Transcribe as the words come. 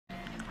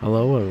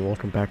Hello and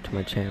welcome back to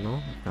my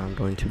channel. I'm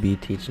going to be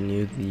teaching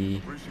you the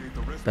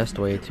best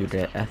way to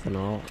get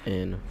ethanol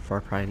in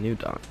Far Cry New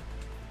Dawn.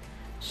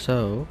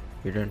 So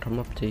you're going to come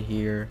up to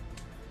here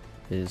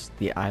is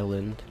the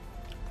island.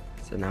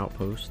 It's an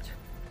outpost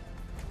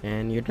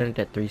and you're going to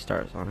get 3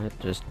 stars on it,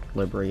 just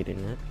liberating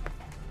it.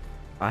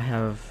 I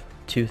have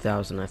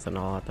 2,000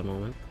 ethanol at the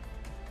moment.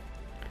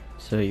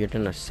 So you're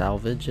going to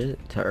salvage it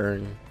to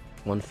earn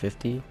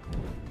 150.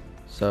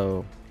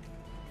 So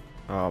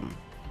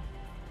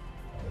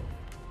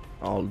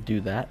I'll do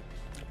that,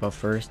 but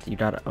first you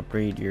gotta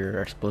upgrade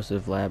your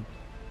explosive lab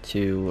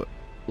to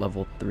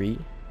level 3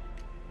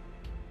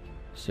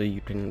 so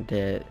you can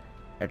get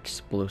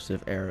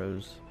explosive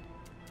arrows.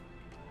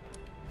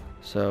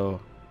 So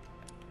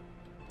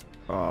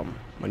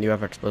when you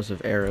have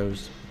explosive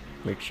arrows,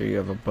 make sure you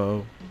have a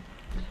bow,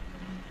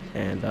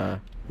 and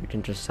you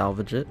can just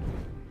salvage it.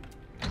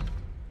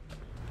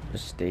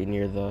 Just stay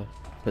near the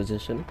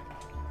position.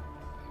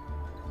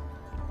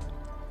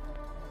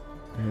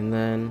 And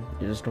then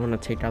you just want to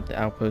take out the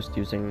outpost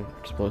using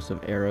explosive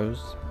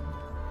arrows,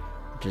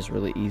 which is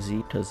really easy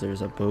because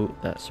there's a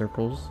boat that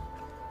circles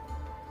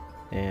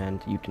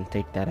and you can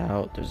take that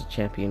out. There's a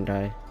champion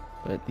guy,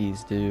 but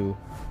these do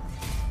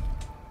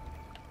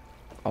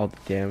all the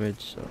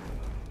damage, so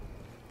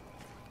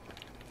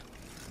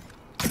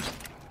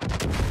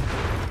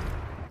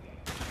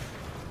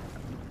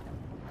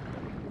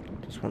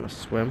just want to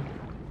swim.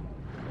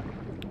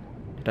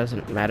 It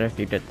doesn't matter if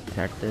you get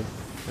detected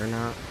or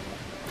not,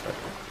 but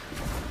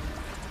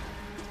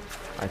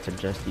I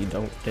suggest you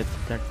don't get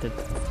detected.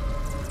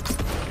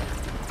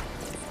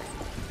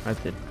 I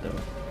did though.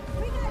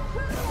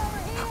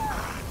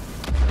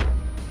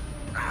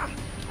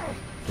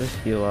 Just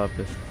heal up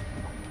if.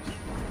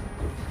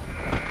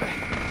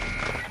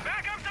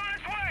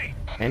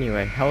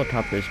 Anyway,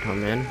 helicopters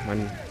come in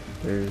when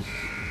there's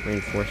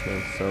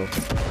reinforcements, so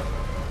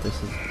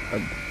this is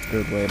a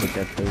good way to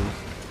get those.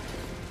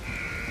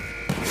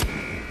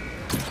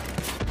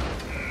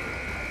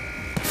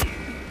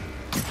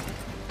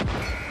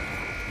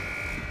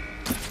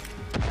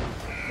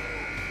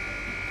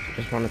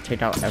 Just want to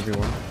take out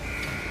everyone.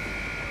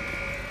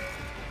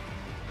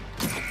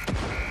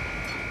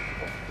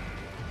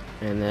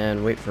 And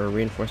then wait for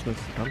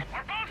reinforcements to come.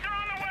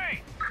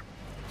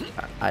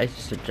 I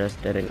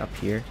suggest getting up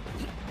here.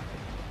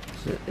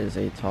 This is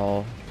a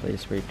tall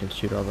place where you can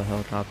shoot all the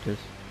helicopters.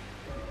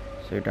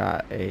 So you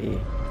got a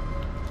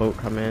boat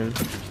come in.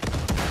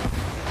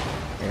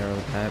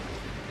 Arrow pad.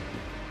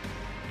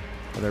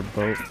 Another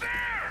boat.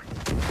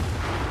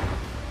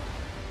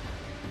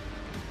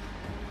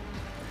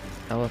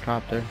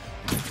 Helicopter.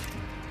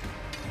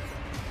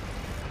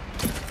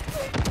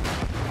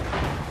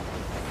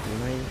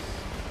 Nice.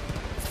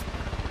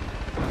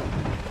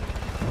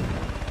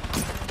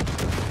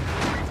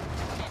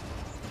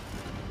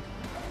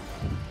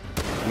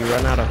 If you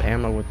run out of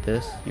ammo with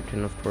this, you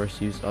can of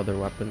course use other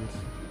weapons,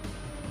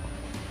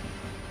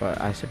 but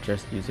I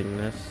suggest using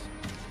this.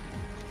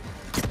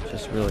 It's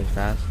just really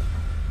fast.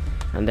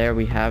 And there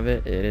we have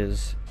it. It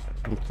is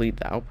complete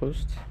the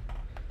outpost.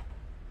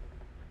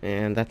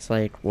 And that's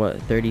like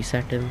what, 30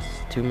 seconds,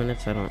 2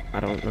 minutes, I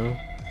don't know.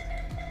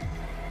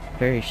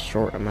 Very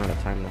short amount of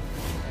time though.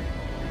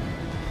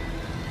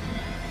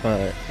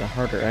 But the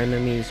harder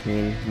enemies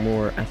mean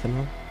more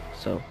ethanol,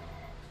 so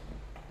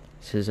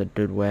this is a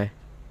good way.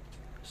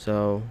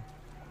 So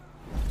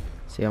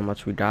see how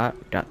much we got.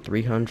 We got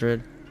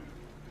 300,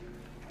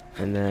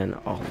 and then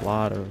a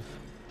lot of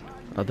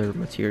other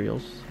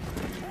materials.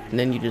 And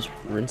then you just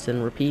rinse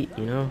and repeat,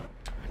 you know.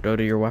 Go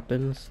to your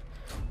weapons,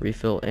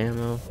 refill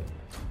ammo.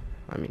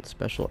 I mean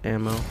special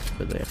ammo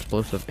for the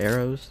explosive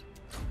arrows,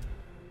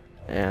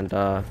 and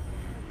yeah,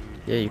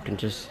 you can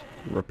just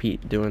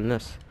repeat doing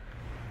this,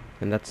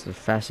 and that's the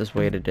fastest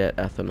way to get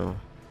ethanol.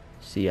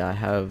 See, I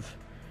have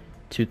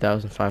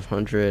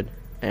 2,500,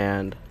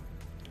 and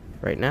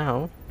right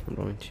now I'm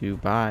going to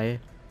buy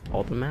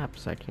all the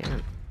maps I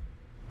can,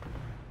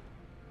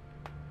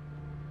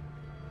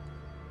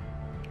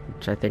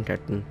 which I think I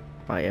can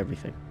buy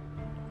everything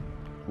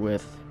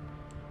with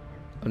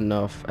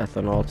enough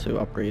ethanol to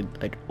upgrade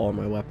like all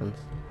my weapons,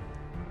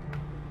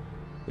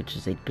 which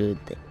is a good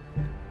thing.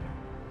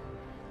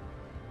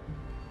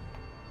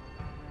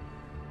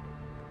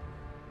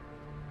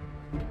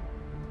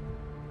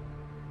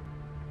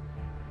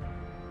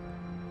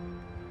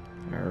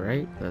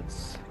 Alright,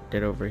 let's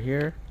get over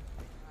here.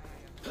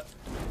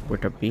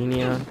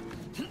 Wikipedia.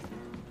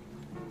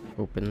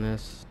 Open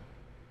this.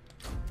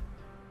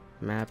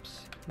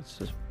 Maps. Let's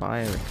just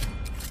buy it.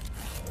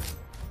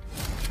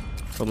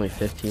 Only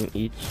 15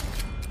 each.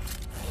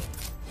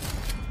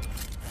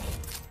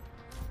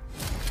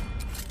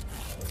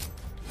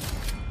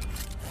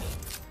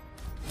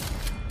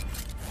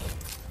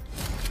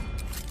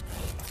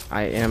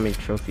 I am a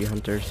trophy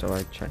hunter, so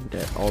I try to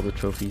get all the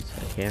trophies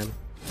I can.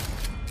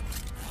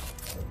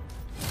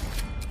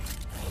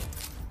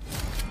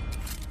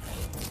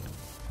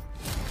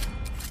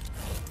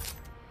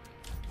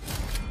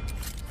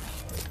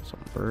 Some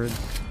birds.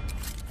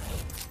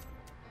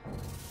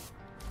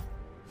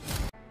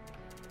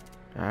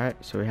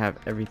 Alright, so we have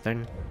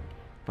everything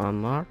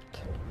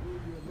unlocked.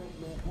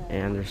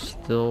 And there's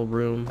still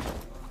room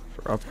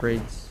for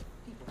upgrades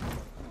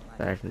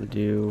that I can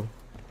do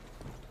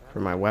for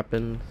my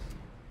weapons.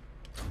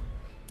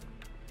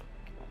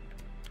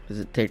 Because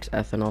it takes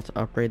ethanol to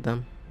upgrade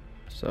them.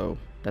 So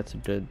that's a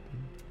good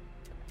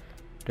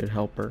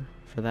helper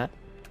for that.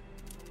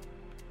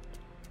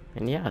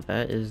 And yeah,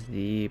 that is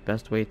the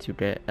best way to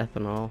get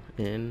ethanol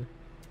in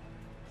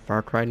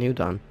Far Cry New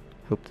Dawn.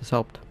 Hope this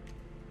helped.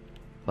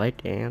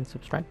 Like and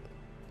subscribe.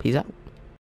 Peace out.